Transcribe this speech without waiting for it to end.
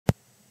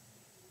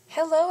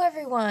Hello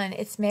everyone,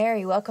 it's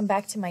Mary. Welcome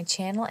back to my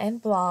channel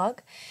and blog.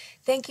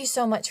 Thank you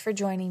so much for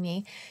joining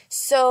me.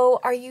 So,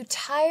 are you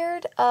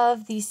tired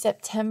of the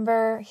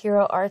September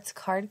Hero Arts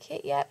card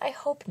kit yet? I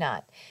hope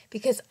not,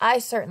 because I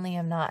certainly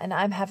am not, and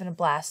I'm having a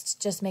blast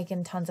just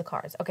making tons of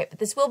cards. Okay, but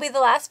this will be the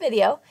last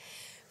video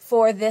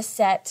for this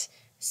set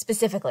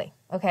specifically,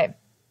 okay?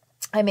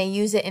 I may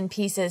use it in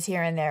pieces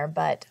here and there,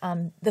 but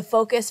the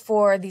focus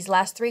for these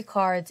last 3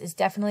 cards is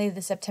definitely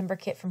the September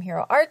kit from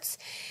Hero Arts.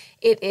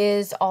 It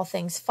is all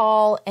things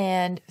fall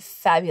and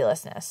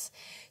fabulousness.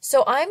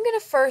 So I'm going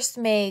to first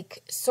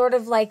make sort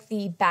of like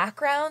the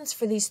backgrounds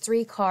for these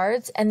 3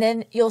 cards, and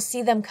then you'll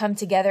see them come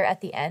together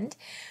at the end.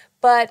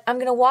 But I'm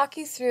going to walk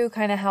you through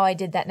kind of how I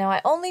did that. Now,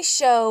 I only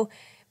show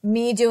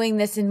me doing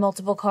this in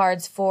multiple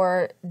cards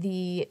for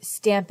the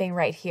stamping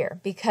right here,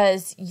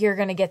 because you're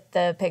going to get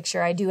the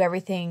picture. I do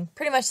everything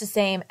pretty much the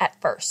same at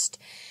first.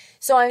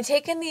 So I'm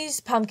taking these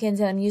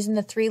pumpkins and I'm using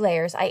the 3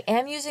 layers. I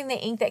am using the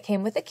ink that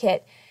came with the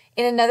kit.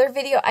 In another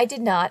video, I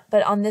did not,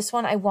 but on this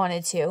one, I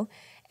wanted to.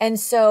 And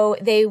so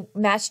they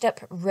matched up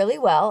really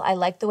well. I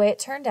liked the way it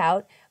turned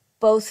out,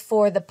 both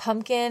for the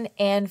pumpkin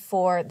and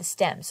for the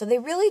stem. So they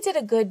really did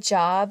a good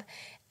job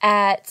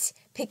at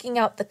picking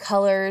out the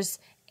colors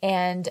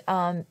and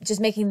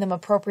just making them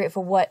appropriate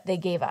for what they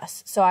gave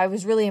us. So I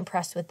was really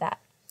impressed with that.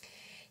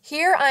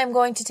 Here I'm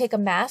going to take a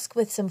mask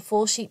with some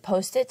full sheet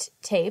Post-it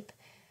tape,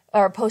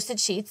 or Post-it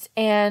sheets,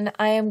 and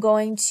I am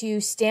going to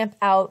stamp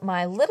out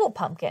my little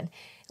pumpkin.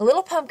 The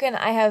little pumpkin,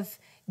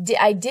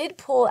 I did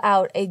pull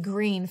out a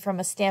green from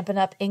a Stampin'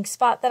 Up! Ink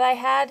spot that I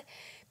had,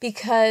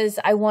 because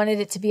I wanted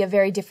it to be a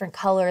very different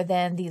color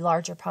than the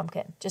larger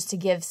pumpkin, just to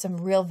give some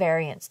real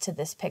variance to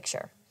this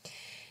picture.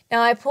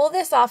 Now I pull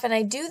this off, and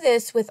I do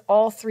this with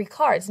all 3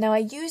 cards. Now I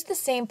use the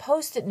same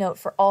Post-it note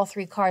for all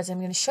 3 cards. I'm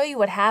going to show you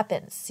what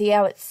happens. See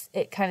how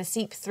it kind of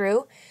seeps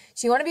through?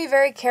 So you want to be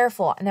very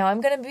careful. Now I'm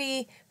going to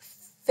be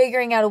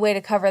figuring out a way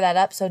to cover that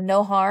up, so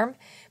no harm.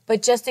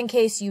 But just in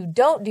case you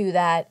don't do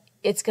that,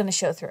 it's going to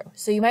show through.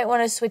 So you might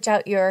want to switch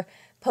out your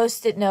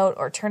Post-it note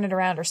or turn it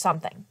around or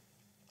something.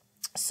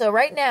 So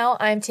right now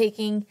I'm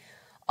taking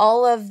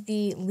all of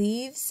the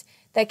leaves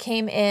that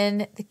came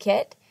in the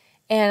kit,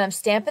 and I'm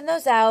stamping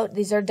those out.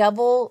 These are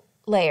double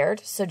layered,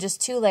 so just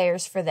 2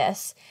 layers for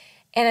this.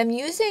 And I'm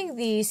using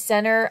the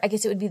center, I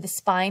guess it would be the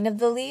spine of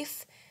the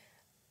leaf,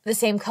 the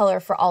same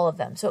color for all of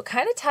them. So it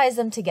kind of ties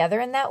them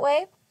together in that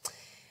way.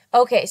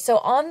 Okay, so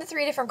on the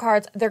 3 different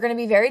cards, they're going to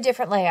be very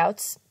different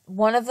layouts.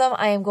 One of them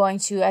I am going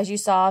to, as you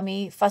saw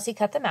me, fussy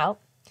cut them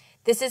out.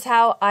 This is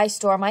how I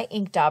store my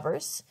ink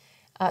daubers.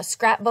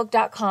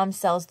 Scrapbook.com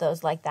sells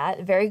those like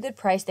that. Very good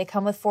price. They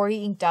come with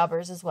 40 ink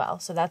daubers as well,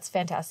 so that's a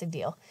fantastic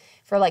deal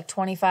for like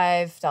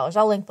 $25.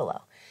 I'll link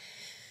below.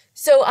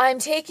 So I'm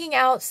taking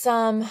out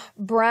some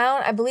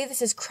brown, I believe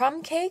this is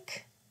Crumb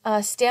Cake,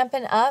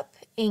 Stampin' Up!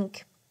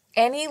 Ink.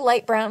 Any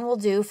light brown will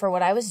do for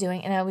what I was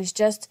doing, and I was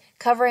just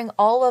covering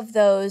all of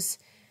those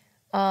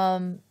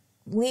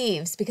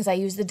leaves because I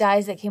used the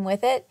dyes that came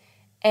with it,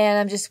 and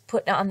I'm just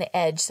putting on the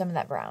edge some of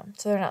that brown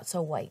so they're not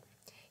so white.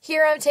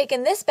 Here I'm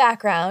taking this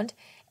background,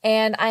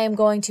 and I am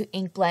going to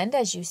ink blend,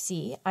 as you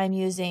see. I'm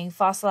using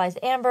Fossilized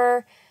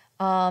Amber,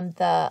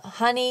 the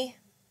honey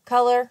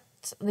color,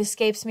 it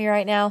escapes me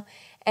right now,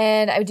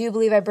 and I do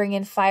believe I bring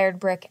in Fired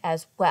Brick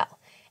as well.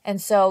 And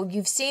so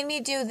you've seen me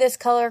do this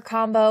color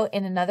combo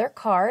in another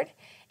card,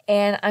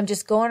 and I'm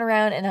just going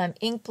around and I'm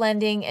ink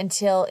blending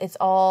until it's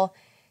all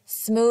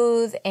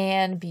smooth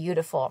and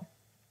beautiful.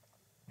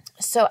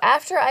 So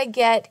after I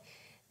get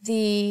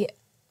the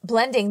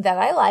blending that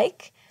I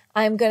like,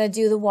 I'm going to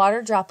do the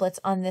water droplets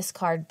on this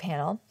card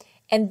panel.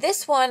 And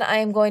this one I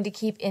am going to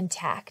keep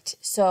intact,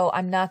 so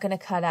I'm not going to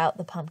cut out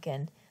the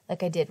pumpkin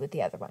like I did with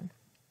the other one.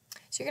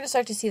 So you're going to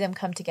start to see them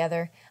come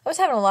together. I was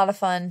having a lot of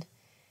fun.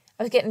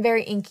 I was getting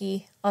very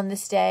inky on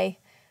this day,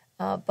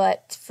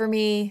 but for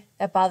me,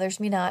 that bothers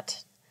me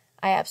not.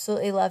 I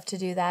absolutely love to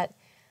do that.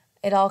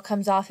 It all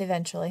comes off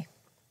eventually.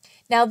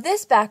 Now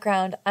this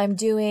background I'm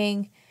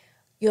doing,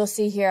 you'll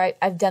see here,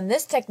 I've done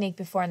this technique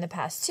before in the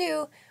past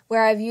too,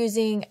 where I'm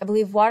using, I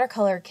believe,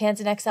 watercolor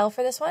Canson XL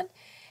for this one.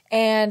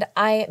 And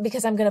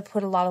because I'm going to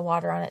put a lot of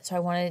water on it, so I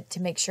wanted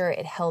to make sure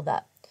it held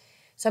up.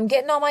 So I'm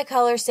getting all my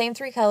colors, same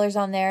 3 colors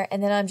on there,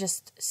 and then I'm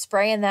just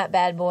spraying that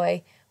bad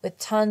boy with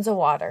tons of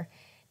water.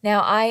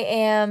 Now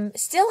I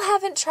still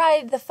haven't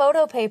tried the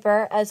photo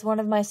paper, as one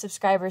of my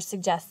subscribers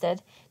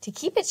suggested, to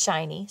keep it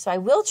shiny, so I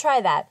will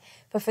try that.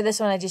 But for this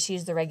one, I just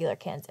used the regular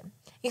Canson.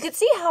 You can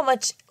see how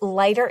much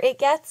lighter it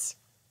gets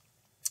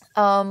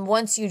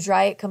once you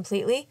dry it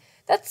completely.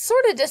 That's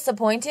sort of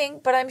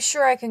disappointing, but I'm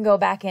sure I can go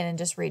back in and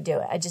just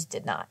redo it. I just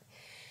did not.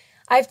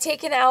 I've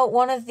taken out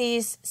one of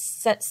these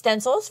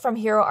stencils from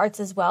Hero Arts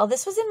as well.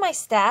 This was in my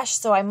stash,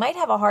 so I might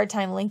have a hard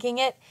time linking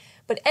it,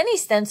 but any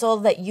stencil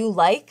that you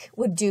like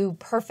would do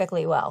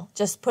perfectly well.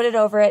 Just put it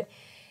over it.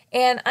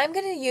 And I'm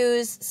going to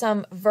use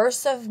some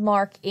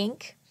Versamark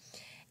ink,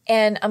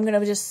 and I'm going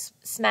to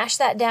just smash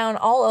that down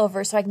all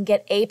over so I can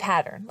get a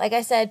pattern. Like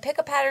I said, pick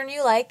a pattern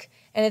you like,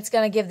 and it's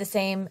going to give the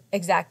same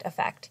exact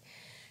effect.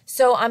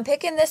 So I'm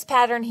picking this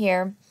pattern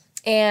here,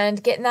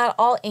 and getting that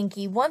all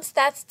inky. Once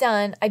that's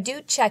done, I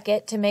do check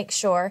it to make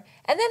sure.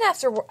 And then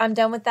after I'm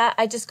done with that,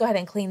 I just go ahead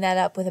and clean that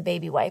up with a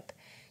baby wipe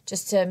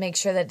just to make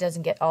sure that it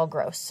doesn't get all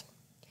gross.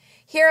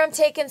 Here I'm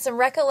taking some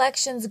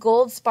Recollections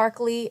Gold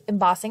Sparkly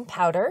Embossing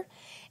Powder,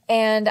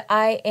 and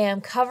I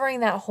am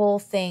covering that whole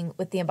thing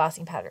with the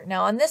embossing powder.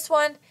 Now on this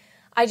one,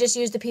 I just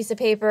used a piece of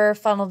paper,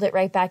 funneled it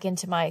right back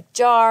into my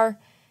jar,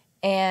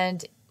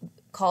 and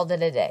called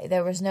it a day.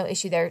 There was no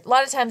issue there. A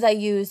lot of times I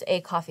use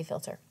a coffee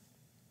filter.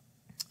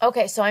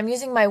 Okay, so I'm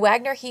using my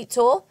Wagner heat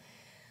tool.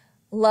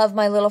 Love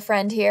my little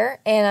friend here.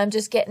 And I'm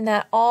just getting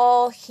that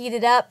all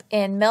heated up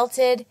and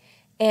melted.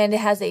 And it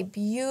has a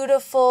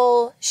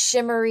beautiful,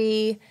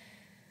 shimmery,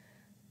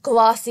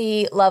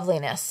 glossy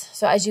loveliness.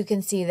 So as you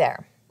can see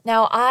there.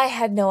 Now, I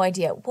had no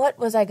idea. What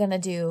was I going to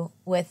do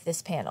with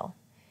this panel?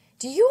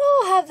 Do you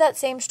all have that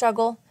same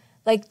struggle?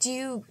 Like, do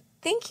you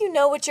think you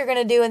know what you're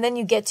going to do and then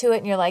you get to it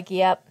and you're like,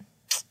 yep,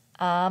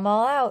 I'm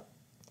all out.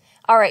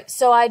 All right,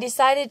 so I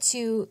decided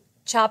to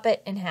chop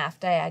it in half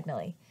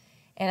diagonally.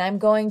 And I'm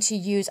going to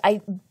use,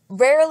 I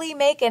rarely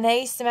make an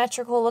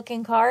asymmetrical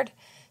looking card.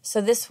 So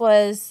this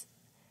was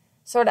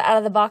sort of out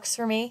of the box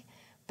for me.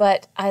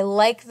 But I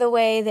like the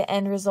way the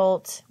end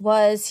result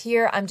was.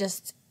 Here I'm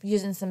just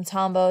using some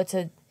Tombow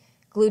to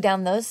glue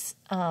down those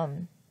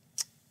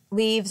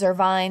leaves or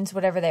vines,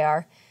 whatever they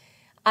are.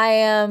 I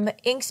am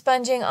ink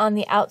sponging on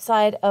the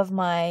outside of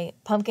my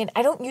pumpkin.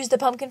 I don't use the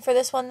pumpkin for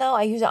this one though.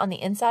 I use it on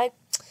the inside,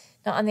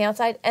 not on the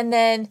outside. And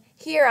then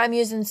here I'm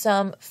using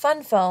some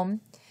Fun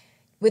Foam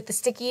with the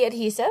sticky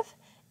adhesive,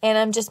 and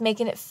I'm just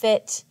making it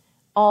fit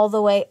all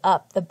the way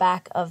up the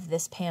back of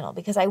this panel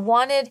because I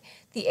wanted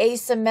the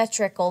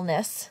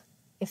asymmetricalness,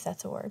 if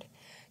that's a word,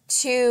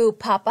 to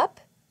pop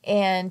up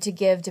and to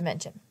give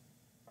dimension.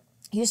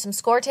 Use some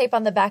score tape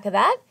on the back of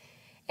that,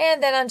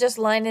 and then I'm just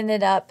lining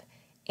it up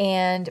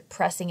and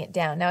pressing it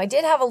down. Now I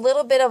did have a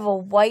little bit of a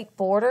white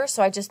border,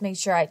 so I just made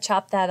sure I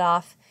chopped that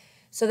off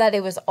so that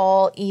it was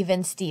all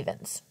even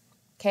Stevens.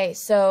 Okay,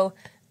 so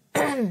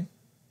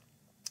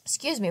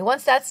excuse me,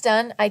 once that's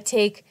done, I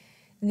take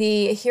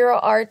the Hero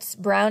Arts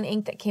brown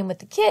ink that came with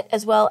the kit,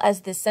 as well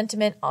as the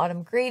Sentiment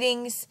Autumn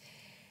Greetings.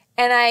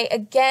 And I,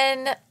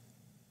 again,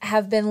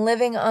 have been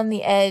living on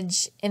the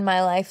edge in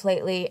my life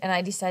lately, and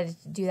I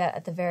decided to do that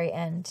at the very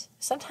end.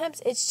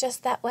 Sometimes it's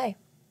just that way.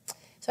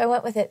 So I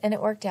went with it, and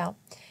it worked out.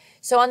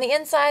 So on the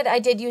inside, I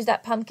did use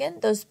that pumpkin,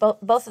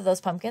 both of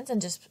those pumpkins,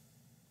 and just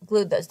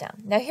glued those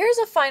down. Now here's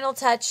a final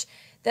touch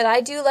that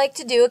I do like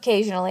to do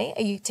occasionally.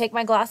 You take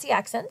my glossy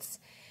accents,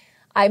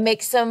 I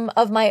make some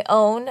of my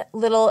own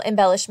little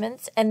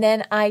embellishments, and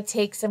then I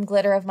take some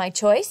glitter of my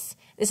choice.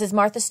 This is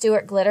Martha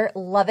Stewart glitter.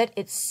 Love it.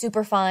 It's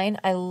super fine.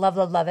 I love,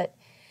 love, love it.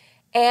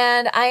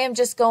 And I am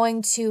just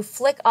going to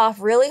flick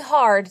off really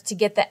hard to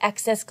get the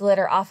excess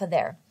glitter off of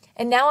there.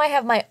 And now I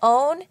have my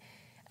own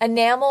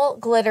enamel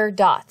glitter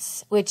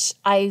dots, which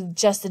I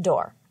just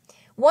adore.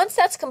 Once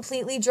that's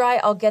completely dry,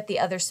 I'll get the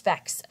other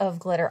specks of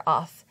glitter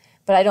off,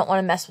 but I don't want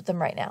to mess with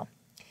them right now.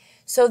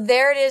 So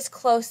there it is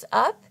close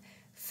up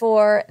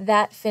for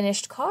that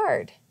finished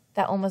card.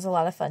 That one was a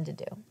lot of fun to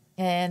do.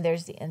 And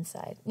there's the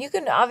inside. You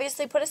can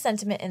obviously put a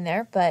sentiment in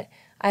there, but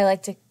I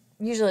like to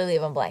usually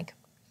leave them blank.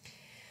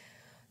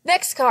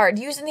 Next card,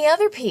 using the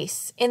other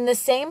piece. In the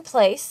same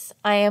place,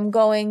 I am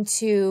going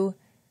to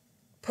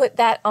put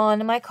that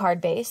on my card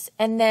base,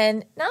 and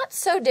then not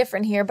so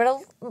different here,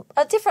 but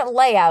a different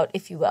layout,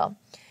 if you will.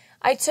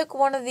 I took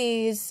one of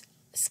these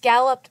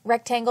scalloped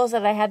rectangles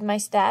that I had in my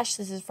stash.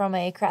 This is from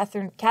a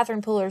Catherine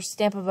Pooler's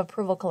Stamp of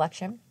Approval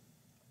collection.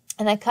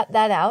 And I cut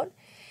that out.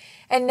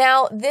 And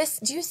now this,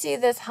 do you see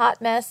this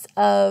hot mess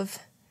of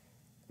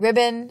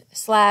ribbon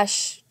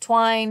slash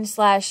twine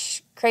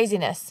slash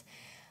craziness?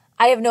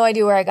 I have no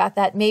idea where I got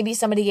that. Maybe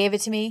somebody gave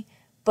it to me,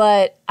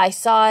 but I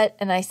saw it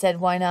and I said,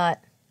 why not?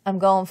 I'm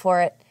going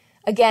for it.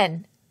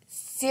 Again,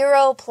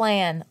 zero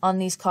plan on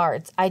these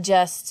cards. I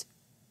just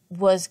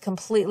was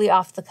completely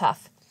off the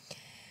cuff.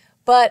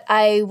 But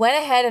I went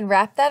ahead and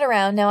wrapped that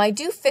around. Now, I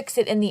do fix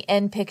it in the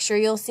end picture,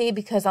 you'll see,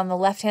 because on the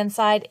left-hand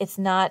side, it's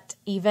not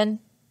even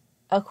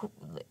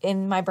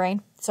in my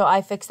brain. So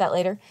I fix that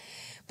later.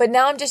 But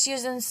now I'm just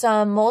using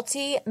some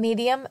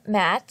multi-medium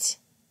matte.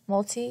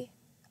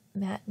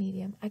 Multi-matte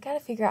medium. I got to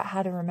figure out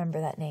how to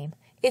remember that name.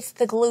 It's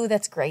the glue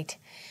that's great.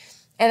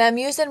 And I'm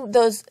using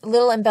those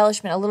little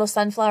embellishment, a little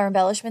sunflower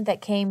embellishment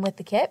that came with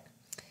the kit.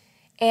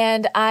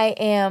 And I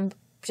am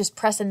just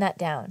pressing that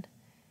down.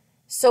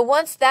 So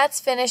once that's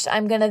finished,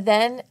 I'm going to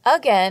then,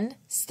 again,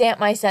 stamp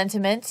my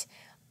sentiment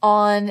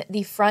on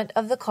the front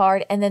of the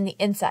card and then the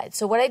inside.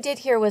 So what I did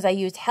here was I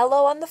used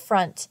hello on the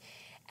front,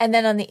 and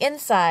then on the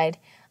inside,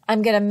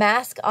 I'm going to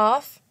mask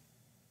off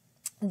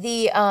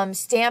the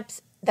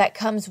stamps that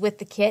comes with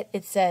the kit.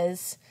 It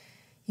says,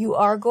 "You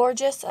are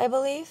gorgeous," I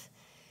believe,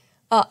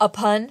 a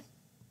pun.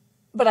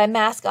 But I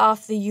mask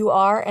off the "you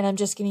are," and I'm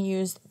just going to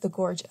use the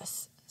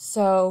gorgeous.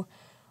 So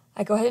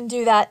I go ahead and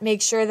do that.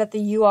 Make sure that the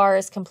 "you are"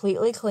 is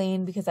completely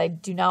clean because I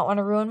do not want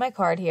to ruin my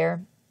card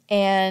here.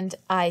 And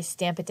I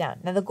stamp it down.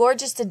 Now the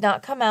gorgeous did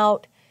not come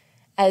out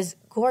as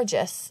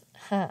gorgeous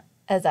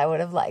as I would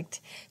have liked.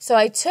 So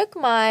I took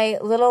my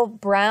little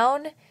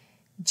brown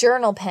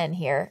journal pen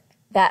here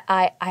that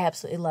I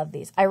absolutely love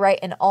these. I write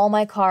in all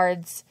my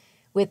cards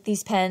with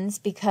these pens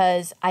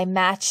because I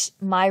match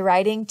my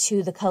writing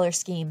to the color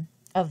scheme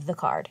of the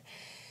card.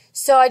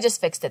 So I just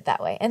fixed it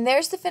that way. And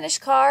there's the finished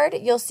card.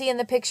 You'll see in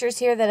the pictures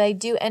here that I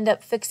do end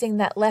up fixing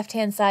that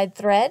left-hand side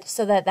thread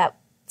so that that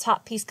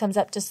top piece comes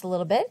up just a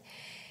little bit.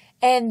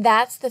 And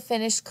that's the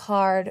finished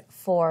card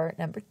for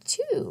number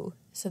 2.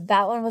 So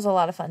that one was a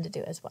lot of fun to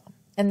do as well.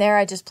 And there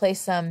I just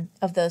placed some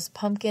of those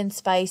pumpkin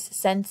spice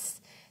scents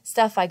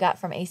stuff I got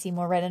from AC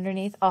More Red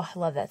underneath. Oh, I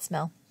love that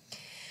smell.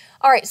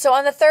 All right, so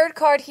on the third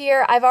card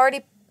here, I've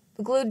already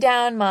glued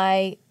down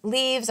my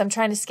leaves. I'm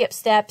trying to skip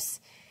steps.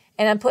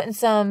 And I'm putting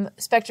some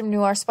Spectrum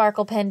Noir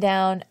Sparkle pen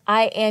down.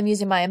 I am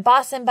using my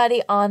embossing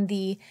buddy on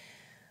the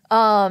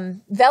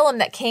vellum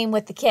that came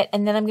with the kit,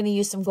 and then I'm going to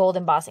use some gold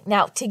embossing.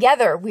 Now,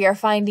 together, we are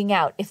finding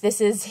out if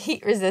this is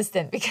heat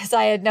resistant because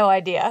I had no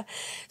idea.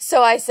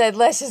 So I said,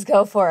 let's just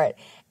go for it.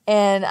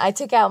 And I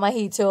took out my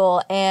heat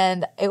tool,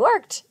 and it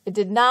worked. It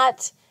did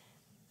not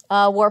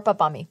warp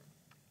up on me.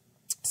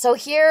 So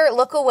here,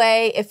 look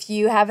away if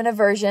you have an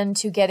aversion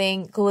to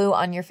getting glue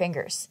on your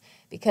fingers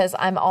because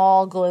I'm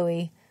all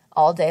gluey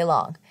all day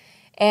long.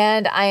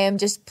 And I am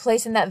just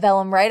placing that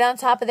vellum right on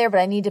top of there, but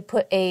I need to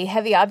put a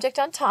heavy object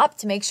on top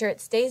to make sure it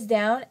stays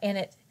down and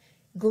it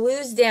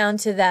glues down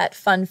to that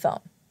fun foam.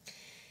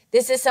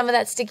 This is some of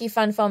that sticky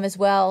fun foam as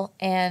well,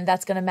 and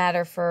that's going to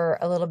matter for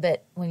a little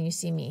bit when you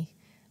see me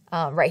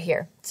right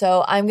here.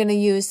 So I'm going to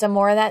use some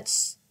more of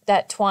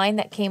that twine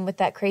that came with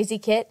that crazy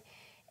kit,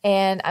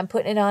 and I'm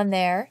putting it on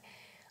there.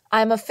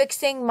 I'm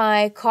affixing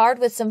my card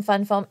with some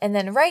fun foam, and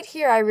then right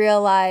here I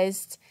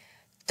realized,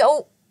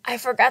 I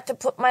forgot to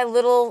put my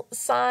little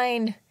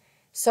sign.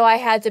 So I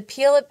had to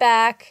peel it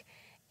back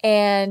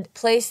and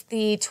place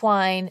the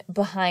twine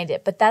behind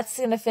it. But that's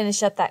going to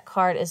finish up that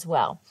card as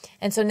well.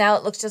 And so now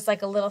it looks just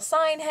like a little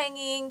sign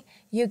hanging.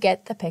 You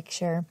get the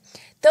picture.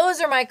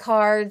 Those are my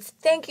cards.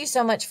 Thank you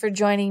so much for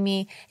joining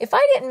me. If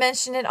I didn't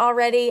mention it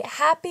already,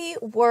 happy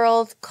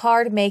World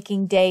Card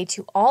Making Day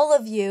to all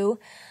of you.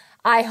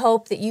 I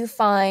hope that you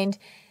find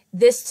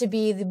this to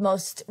be the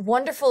most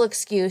wonderful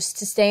excuse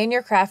to stay in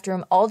your craft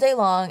room all day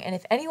long. And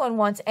if anyone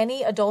wants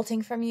any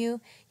adulting from you,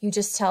 you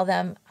just tell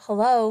them,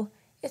 hello,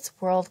 it's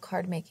World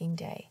Card Making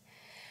Day.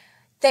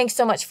 Thanks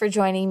so much for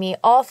joining me.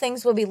 All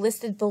things will be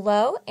listed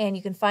below, and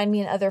you can find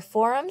me in other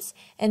forums.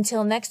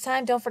 Until next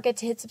time, don't forget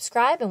to hit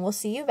subscribe, and we'll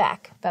see you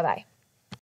back. Bye-bye.